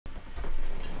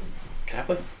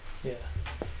Kappa? Yeah.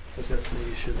 I was gonna say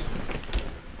you should.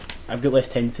 I've got less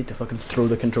tendency to fucking throw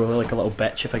the controller like a little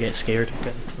bitch if I get scared.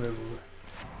 Okay, move over.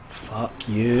 Fuck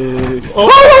you. Oh!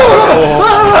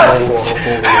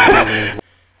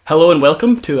 Hello and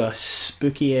welcome to a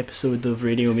spooky episode of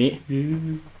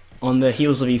Radiomeat. On the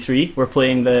heels of E3, we're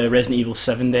playing the Resident Evil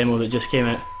 7 demo that just came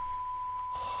out.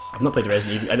 I've not played the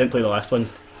Resident Evil, I didn't play the last one.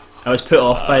 I was put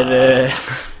off by the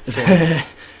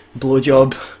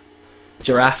blowjob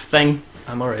giraffe thing.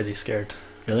 I'm already scared.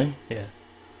 Really? Yeah.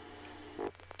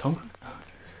 Tom?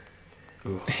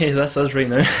 Oh. Hey, that's us right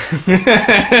now.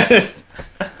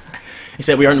 He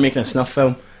said we aren't making a snuff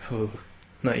film. Oh,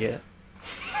 not yet.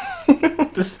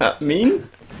 What does that mean?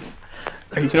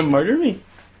 Are you gonna murder me?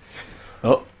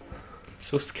 Oh. I'm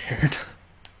so scared.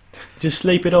 Just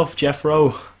sleep it off, Jeff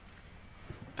Rowe.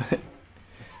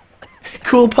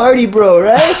 Cool party, bro,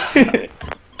 right?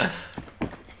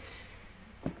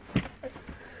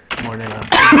 Morning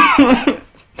after.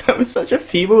 That was such a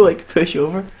feeble, like, push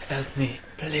over. Help me,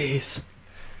 please.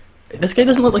 This guy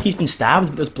doesn't look like he's been stabbed,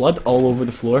 but there's blood all over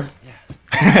the floor.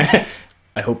 Yeah.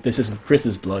 I hope this isn't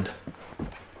Chris's blood.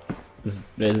 This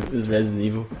is Resident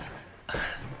Evil.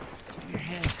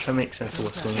 Try to make sense of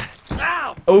what's going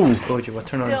on. Oh! Oh, do you want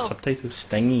to turn on the subtitles?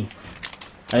 Stingy.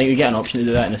 I think we get an option to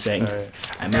do that in a second. Alright.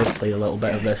 I may have played a little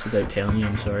bit of this without telling you,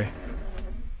 I'm sorry.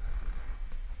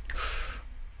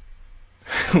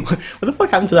 What the fuck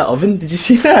happened to that oven? Did you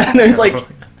see that? There's like...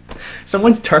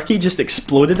 Someone's turkey just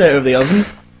exploded out of the oven.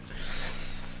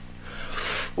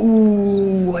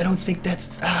 Ooh, I don't think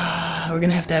that's... we're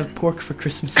gonna have to have pork for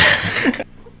Christmas.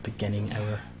 Beginning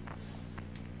hour.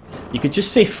 You could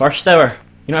just say first hour.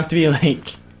 You don't have to be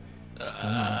like...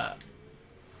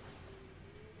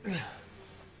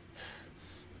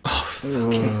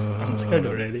 I'm scared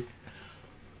already.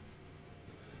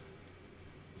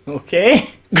 Okay.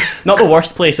 Not the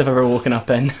worst place I've ever woken up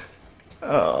in.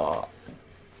 Oh.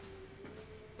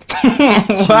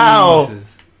 Wow.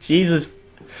 Jesus.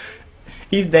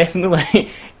 He's definitely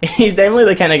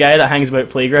the kind of guy that hangs about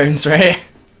playgrounds, right?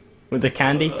 With the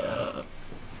candy.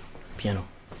 Piano.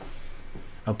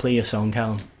 I'll play you a song,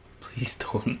 Callum. Please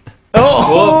don't.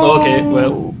 Oh! Okay,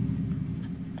 well.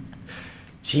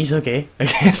 Jeez, okay. I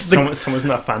guess Someone's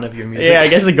not a fan of your music. yeah, I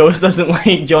guess the ghost doesn't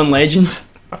like John Legend.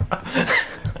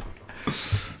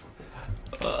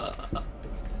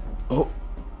 Oh.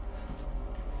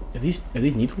 Are these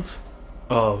needles?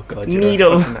 Oh god, you're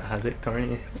Needle. a fucking addict,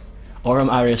 aren't you? Or am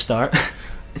Arya Stark?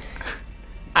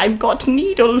 I've got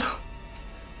needle.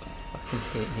 Fucking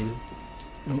hate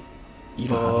needle. You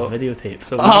don't have a videotape.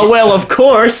 So Well, of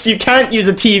course! You can't use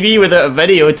a TV without a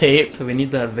videotape. So we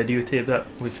need that videotape that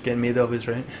was getting made of us,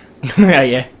 right?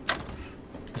 Yeah.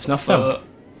 It's not fun.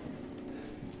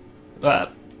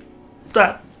 That.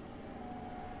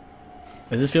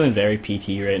 This is feeling very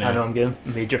PT right now. I know, I'm getting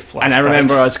major flashbacks. And I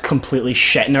remember us completely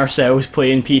shitting ourselves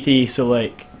playing PT, so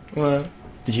like... What?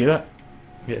 Did you hear that?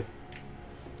 Yeah.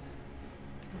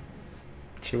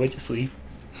 Should I just leave?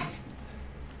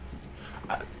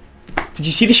 Did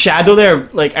you see the shadow there?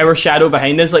 Like our shadow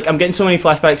behind us? Like I'm getting so many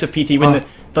flashbacks of PT when look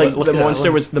the at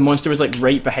monster was like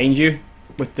right behind you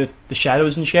with the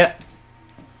shadows and shit.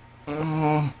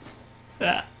 Oh.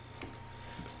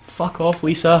 Fuck off,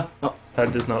 Lisa. Oh.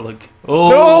 That does not look... Oh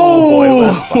No! boy, what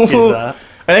the fuck is that?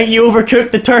 I think you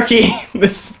overcooked the turkey.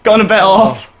 This has gone a bit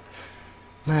off.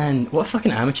 Man, what a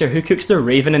fucking amateur. Who cooks their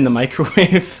raven in the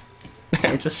microwave?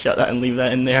 Just shut that and leave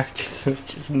that in there.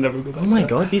 Just never go back. Oh my to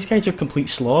god, these guys are complete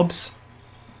slobs.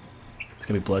 It's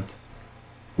gonna be blood.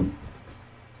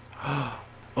 that.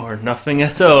 Or nothing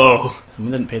at all.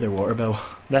 Someone didn't pay their water bill.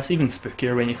 That's even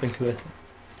spookier when you think of it.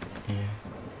 Yeah.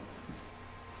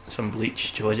 Some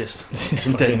bleach, Joe, just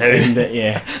Some end it fucking now. end it,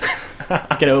 yeah.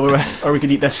 Let's get it over with. Or we could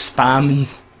eat this spam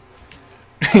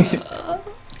and...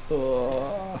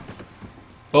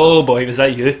 Oh boy, was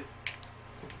that you?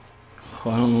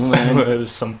 I don't know, man. It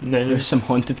was something. There's some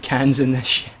haunted cans in this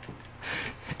shit.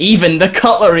 Even the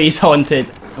cutlery's haunted!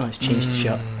 Oh, it's changed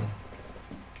shut.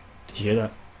 Did you hear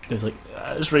that? There's like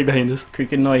It's right behind us.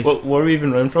 creaking noise. What are we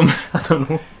even running from? I don't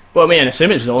know. Well, I mean, I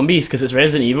assume it's zombies because it's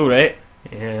Resident Evil, right?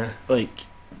 Yeah. Like,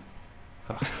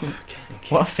 Okay.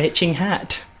 what a fetching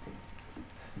hat.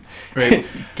 Right,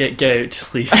 get out,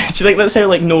 just leave. Do you think that's how,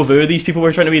 like, Novu, these people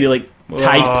were trying to be? They, like,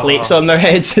 tied plates on their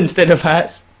heads instead of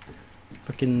hats?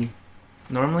 Freaking...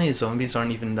 Normally zombies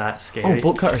aren't even that Oh, scary.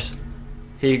 bolt cutters.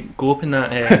 Hey, go up in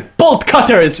that... Bolt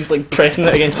cutters! Just, like, pressing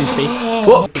it against his face.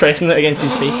 Whoa! Pressing it against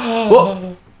his face.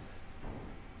 Whoa!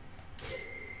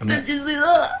 Did you see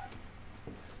that?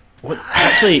 What?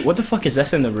 Actually, what the fuck is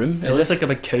this in the room? It looks like a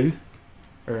big cow.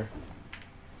 Or...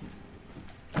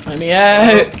 Let me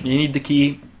out! You need the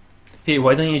key. Hey,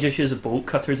 why don't you just use a bolt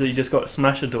cutter that you just got to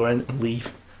smash the door in and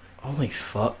leave? Holy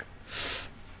fuck.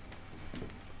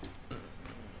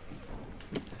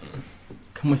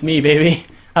 Come with me, baby.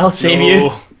 I'll save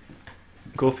you.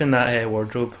 Go open that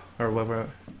wardrobe or whatever.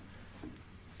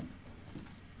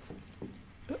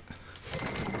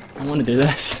 I want to do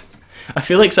this. I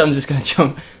feel like something's just gonna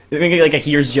jump. It's gonna get like a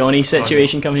Here's Johnny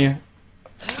situation coming here.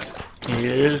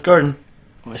 Here's Gordon.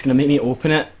 Oh, it's gonna make me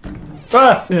open it.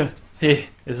 Ah! Yeah. Hey,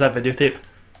 is that videotape?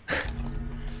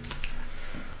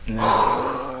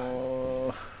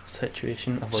 No.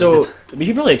 Situation avoided. So, we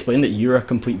should probably explain that you're a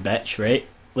complete bitch, right?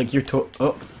 Like, you're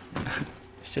oh.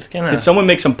 It's just kind of... Did someone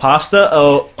make some pasta?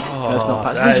 Oh, that's not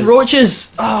pasta. There's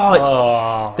roaches!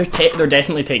 Oh, it's... They're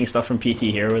definitely taking stuff from PT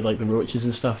here with, like, the roaches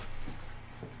and stuff.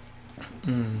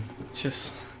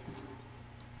 Just...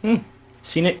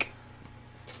 Scenic.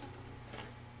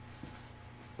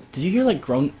 Did you hear, like,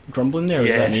 grumbling there, or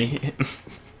was that me?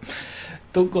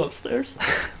 Don't go upstairs.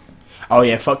 Oh,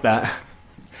 yeah, fuck that.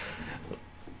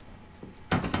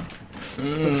 What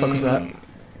the fuck was that?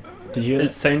 Did you hear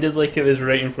It sounded like it was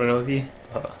right in front of you.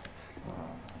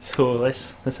 So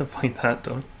let's avoid that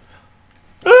door.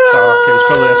 Okay, it's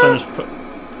probably this one.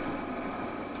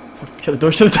 Fuck, shut the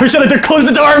door, shut the door, shut the door, close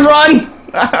the door and run!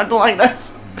 I don't like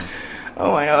this.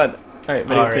 Oh my god. Alright,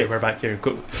 we're back here.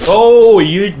 Go. Oh,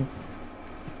 you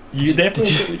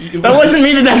definitely... That wasn't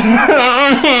me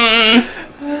that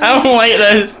I don't like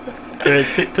this.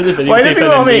 Put the video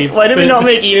Why did we not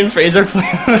make Ian Fraser play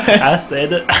with it? I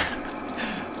said it.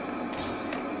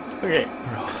 Okay.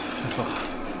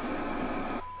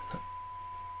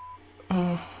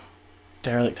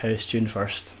 Derelict House, June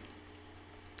 1st.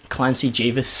 Clancy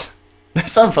Javis.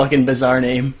 That's a fucking bizarre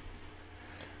name.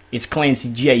 It's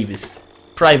Clancy Javis,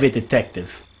 private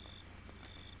detective.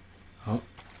 Oh.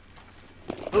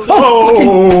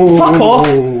 Oh, fuck off!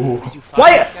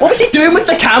 Why? What was he doing with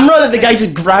the camera that the guy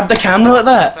just grabbed the camera like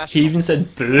that? He even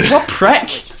said boo. What prick!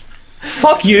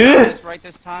 Fuck you! Right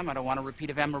this time, I don't want a repeat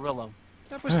of Amarillo.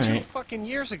 That was 2 fucking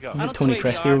years ago. I'm Tony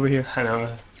Cresty over here. I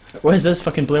know. What is this,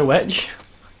 fucking Blair Witch?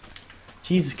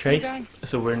 Jesus Christ.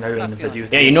 So we're now in the video.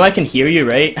 Yeah, you know I can hear you,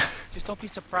 right? Just don't be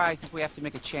surprised if we have to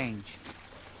make a change.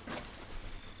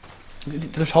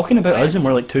 They're talking about us and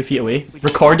we're like 2 feet away.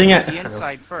 Recording it. The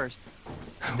inside first.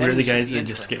 We're the guys that are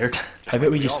just scared. How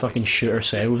about we just fucking shoot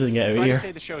ourselves and get out of Try to here?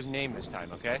 say the show's name this time,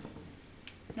 okay?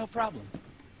 No problem.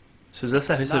 So is this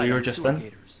the house that we were just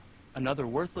in? Another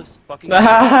worthless fucking...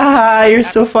 Ah, you're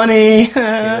so funny.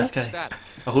 Yeah, this guy.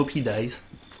 I hope he dies.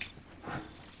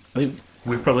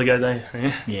 We're probably gonna die,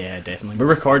 right? Yeah, definitely. We're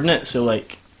recording it, so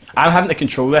like... I'm having to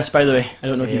control this, by the way. I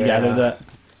don't know if you've gathered that.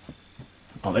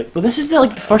 Oh, well, this is the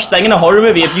first thing in a horror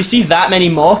movie. If you see that many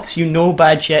moths, you know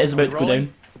bad shit is about to go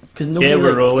down. Because nobody, yeah,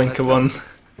 we're rolling, come on.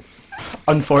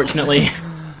 Unfortunately.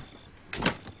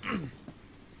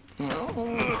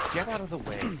 Get out of the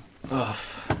way. Oh,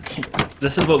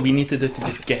 this is what we need to do to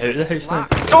just get out of the house now.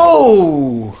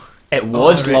 Oh! It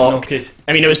was right, locked. okay.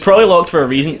 I mean, it was probably locked for a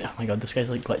reason. Oh my god, this guy's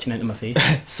like glitching into my face.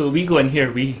 So we go in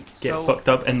here, we get So, fucked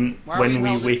up, and when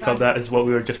we wake up, that is what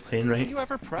we were just playing, Have right? you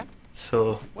ever prepped?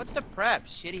 So, What's the prep?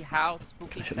 Shitty house,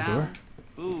 spooky Can I shut the door?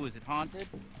 sound? Ooh, is it haunted?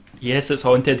 yes, it's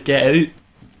haunted, get out.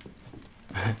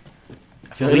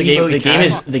 I feel like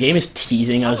the game is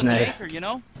teasing us I was now. an anchor, you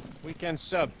know? Weekend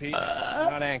sub, Pete.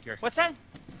 Not anchor. What's that?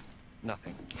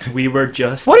 Nothing. We were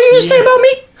just... What are you saying about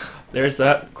me? There's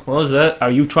that, close it.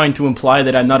 Are you trying to imply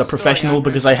that I'm not a professional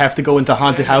because I have to go into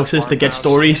haunted houses to get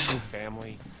stories?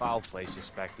 Family, foul play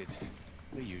suspected.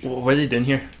 The usual. What are they doing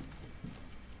here?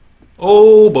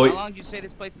 Oh How boy. long did you say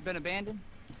this place has been abandoned?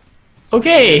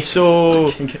 Okay, so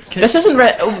this isn't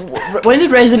when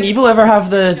did Resident Evil ever have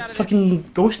the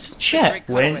fucking ghost shit?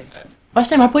 When? Last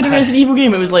time I played a Resident Evil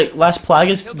game, it was like Last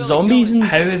Plagueis zombies and...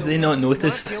 How have they not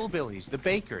noticed? Hillbillies, the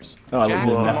bakers. Oh, I Jack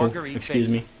looked and at the Marguerite nipple. Excuse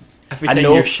me. Every I time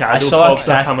know, your shadow I saw pops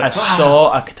up, I'm like, I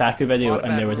saw a Kotaku video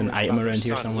and there was an item around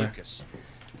here somewhere.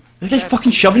 This guy's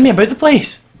fucking shoving me about the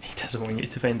place! he doesn't want you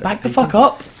to find Back the item. fuck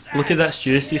up! Look at that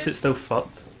stew, see if it's still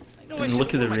fucked. And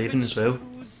look at the raven as well.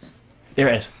 There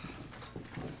it is.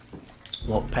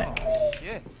 Lockpick.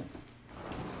 Shit.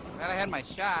 Glad I had my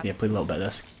shot. Yeah, played a little bit of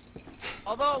this.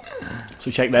 Although,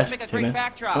 So check this. make a Check great this.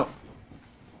 backdrop. Oh.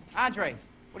 Andre,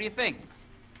 what do you think?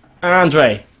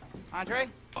 Andre. Andre?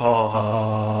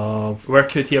 Oh, where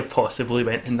could he have possibly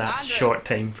went in that Andre. short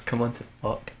time? Come on to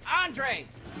fuck. Andre!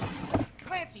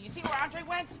 Clancy, you see where Andre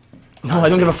went? No, I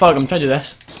don't give a fuck. I'm trying to do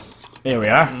this. There we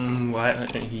are. Why?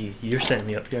 You're setting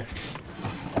me up here.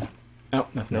 Oh,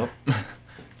 nothing. No.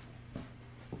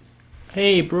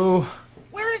 Hey, bro.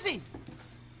 Where is he?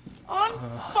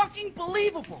 Unfucking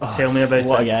believable. Tell me about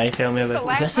what it. a guy. Tell me This is the about it.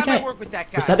 last this the time I guy? worked with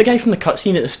that guy. Was that the guy from the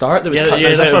cutscene at the start that was Yeah, cutting yeah,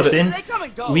 us that's out what of I'm it? saying. They come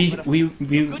and go, We but a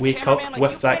good wake cameraman up like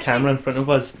with you, that Clancy, camera in front of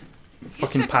us, fucking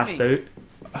stick with passed me.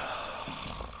 out.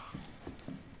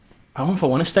 I don't know if I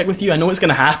want to stick with you. I know it's going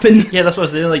to happen. Yeah, that's what I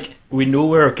was saying. Like, we know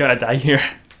we're gonna die here.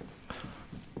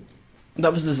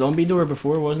 That was the zombie door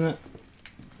before, wasn't it?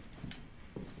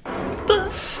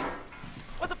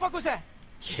 What the fuck was that?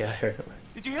 Yeah, I heard it.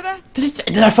 Did you hear that?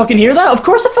 Did I fucking hear that? Of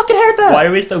course I fucking heard that! Why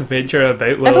are we still venture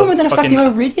about? Well, Everyone within a fucking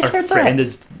 50-mile radius our heard that. friend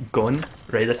is gone.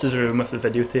 Right, this is a room with the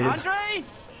videotape. Andre?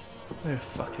 Where the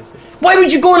fuck is it? Why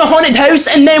would you go in a haunted house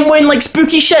and then when like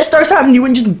spooky shit starts happening you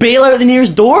wouldn't just bail out the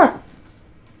nearest door?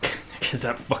 Because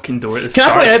that fucking door at the Can I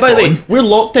start point out, by the way, gone. we're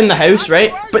locked in the house,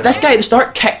 right? But this guy at the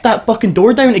start kicked that fucking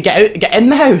door down to get in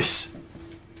the house.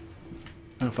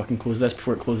 I'm gonna fucking close this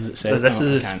before it closes So itself. this No, I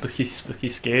is a can't. spooky,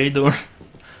 scary door.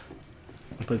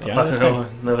 I'll play the piano this No,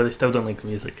 time. no, they still don't like the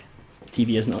music.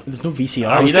 TV is not. There's no VCR.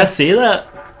 I was either. gonna say that.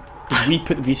 Did we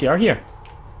put the VCR here?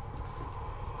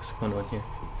 What's going on here?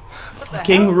 What the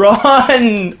Fucking hell?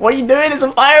 run! What are you doing? It's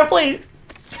a fireplace!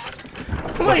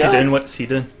 Oh my What's he God. doing? What's he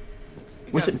doing?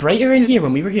 Was it brighter in here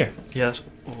when we were here? Yes.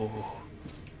 Oh.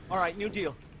 All right, new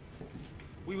deal.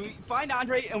 We find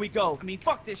Andre and we go. I mean,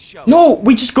 fuck this show. No,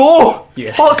 we just go!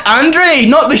 Yeah. Fuck Andre,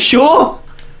 not the show!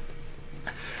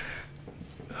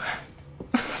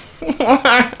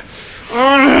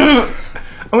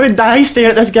 I'm gonna die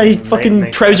staring at this guy's fucking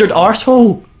night. trousered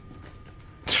arsehole.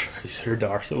 Trousered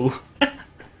arsehole.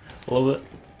 Love it.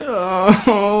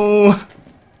 Oh.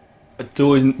 But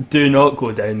do not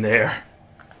go down there.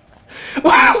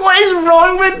 What is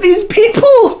wrong with these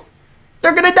people?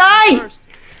 They're gonna die! First,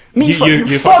 Me You fucking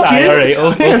fucked fuck that, you!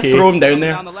 alright, oh, okay. Throw him down down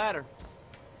there. the ladder.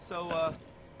 So,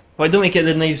 Why don't we get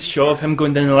the nice shot of him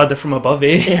going down the ladder from above,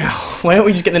 eh? Yeah, why don't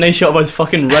we just get the nice shot of us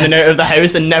fucking running out of the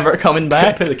house and never coming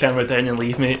back? Put the camera down and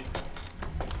leave, mate.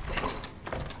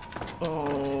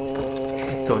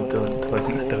 Oh. Don't.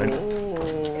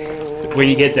 When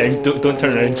you get down, don't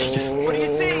turn around. You just. what do you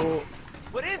see?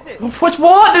 What is it? What's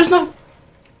what? There's no.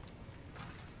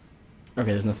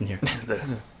 Okay, there's nothing here.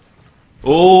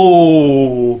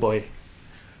 Oh boy.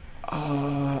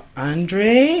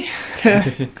 Andre?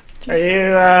 Are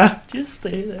you, Just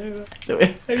stay there.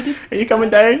 are you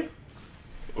coming down?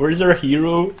 Where's our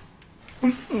hero?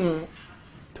 Don't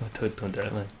do it,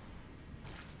 man.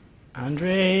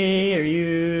 Andre, are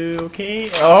you okay?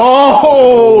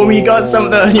 Oh, you got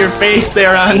something on your face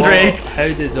there, Andre. Whoa, how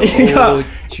did the You got-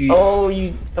 oh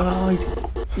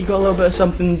gee. You got a little bit of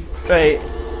something, right?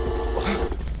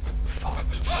 Fuck.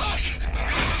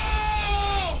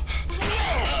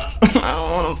 I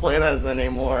don't want to play this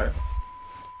anymore.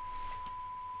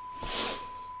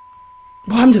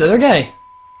 What happened to the other guy?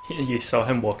 You saw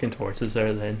him walking towards us there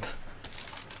at the end.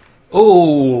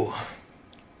 Oh.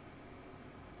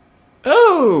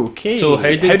 Okay. So how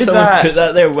did someone put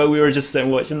that there while we were just sitting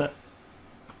watching it?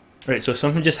 Right, so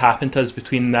something just happened to us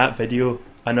between that video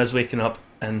and us waking up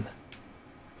and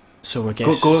So I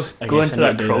guess go I go guess into I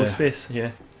that need to crawl do space,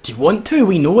 yeah. Do you want to?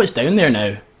 We know what's down there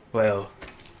now. Well,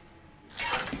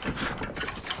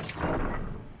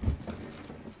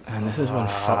 And this is one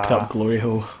fucked up glory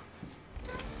hole.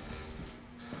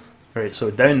 right, so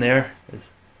down there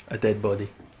is a dead body.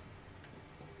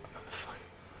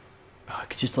 Oh, it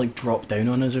could just like drop down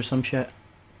on us or some shit.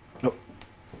 Nope.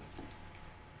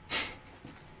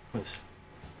 What's?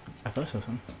 I thought I saw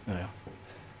something. Oh yeah.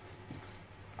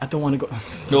 I don't want to go.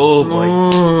 Oh boy.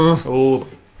 Oh,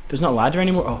 There's not a ladder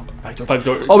anymore. Oh, back door. back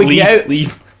door. Oh, we can leave, get out.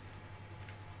 Leave.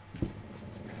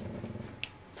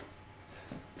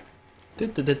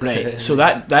 Right. So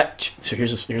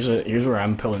here's where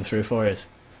I'm pulling through for us.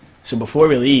 So before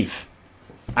we leave,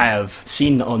 I have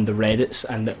seen on the Reddits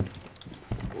and the,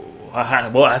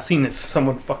 What I seen is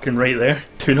someone fucking right there.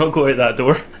 Do not go out that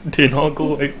door. Do not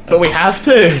go out. but we have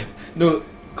to. No,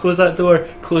 close that door.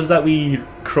 Close that wee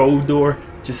crawl door.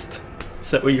 Just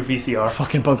sit with your VCR.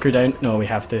 Fucking bunker down. No, we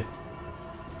have to.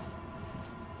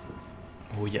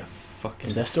 Oh yeah, fucking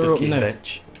Is this door spooky open now?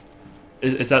 bitch.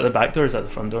 Is that the back door or is that the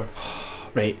front door?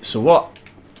 Right. So what?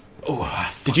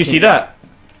 Oh, Did you see that?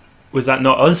 Was that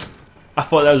not us? I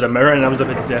thought that was a mirror and I was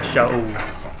about to say a shuttle.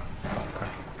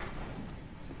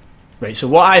 Right, so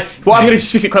what I'm gonna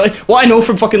speak it quickly. What I know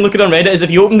from fucking looking on Reddit is if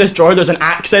you open this drawer, there's an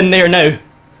axe in there now,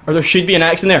 or there should be an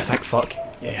axe in there. Thank fuck.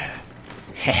 Yeah.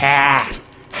 Ha ha.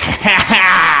 Ha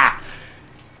ha.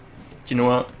 Do you know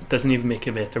what? It doesn't even make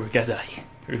it better. We're gonna die.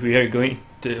 We are going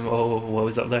to. Oh, what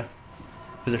was up there?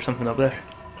 Was there something up there?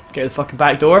 Get out the fucking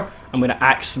back door. I'm gonna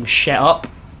axe some shit up.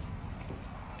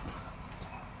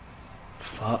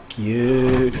 Fuck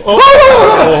you. Fuck.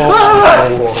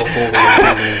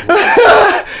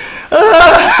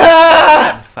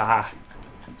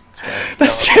 That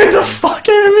scared the fuck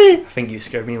out of me. I think you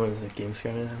scared me when the game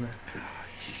scared me.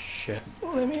 Shit.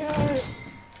 Let me out.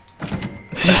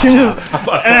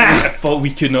 I thought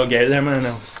we could not get there,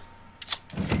 man.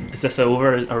 Is this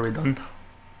over? Are we done?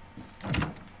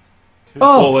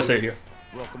 Oh. What's out here?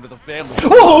 Welcome to the family.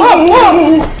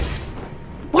 Whoa!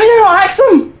 Why did you not axe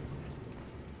him?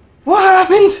 What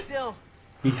happened? Still.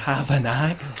 We have an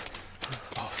axe.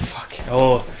 Oh fuck.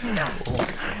 Oh.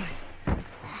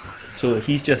 So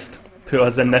he's just put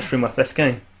us in this room with this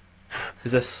guy.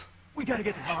 Is this We gotta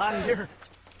get the hell out of here.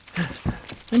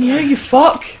 And yeah, you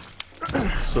fuck.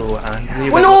 so Andre?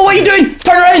 Oh no, what are you doing?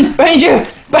 Turn around! Behind you!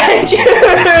 Behind you!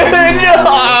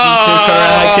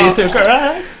 He took our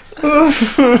axe.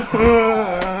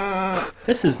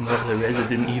 This is not the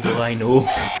Resident Evil I know.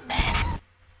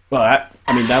 Well,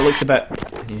 that looks a bit.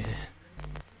 Yeah.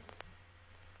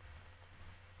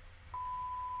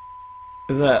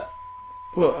 Is that?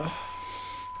 Well,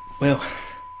 Well,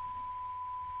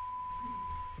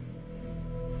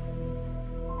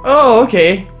 oh,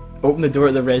 okay. Open the door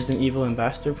to the Resident Evil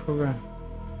Ambassador program.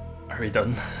 are we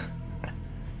done?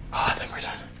 Oh, I think we're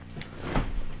done.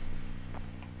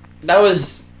 That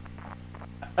was.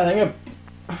 I think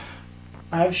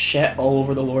I have shit all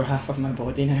over the lower half of my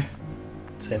body now.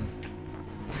 Same.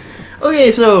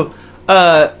 Okay, so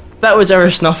that was our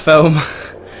snuff film.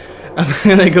 I'm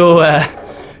gonna go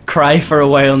cry for a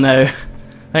while now.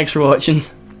 Thanks for watching.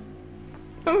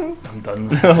 I'm done.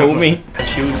 Hold me.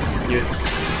 Shield you.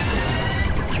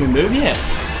 Can we move yet?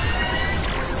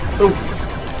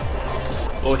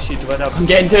 Oh shit, what happened? I'm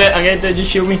getting to it. Just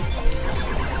shield me.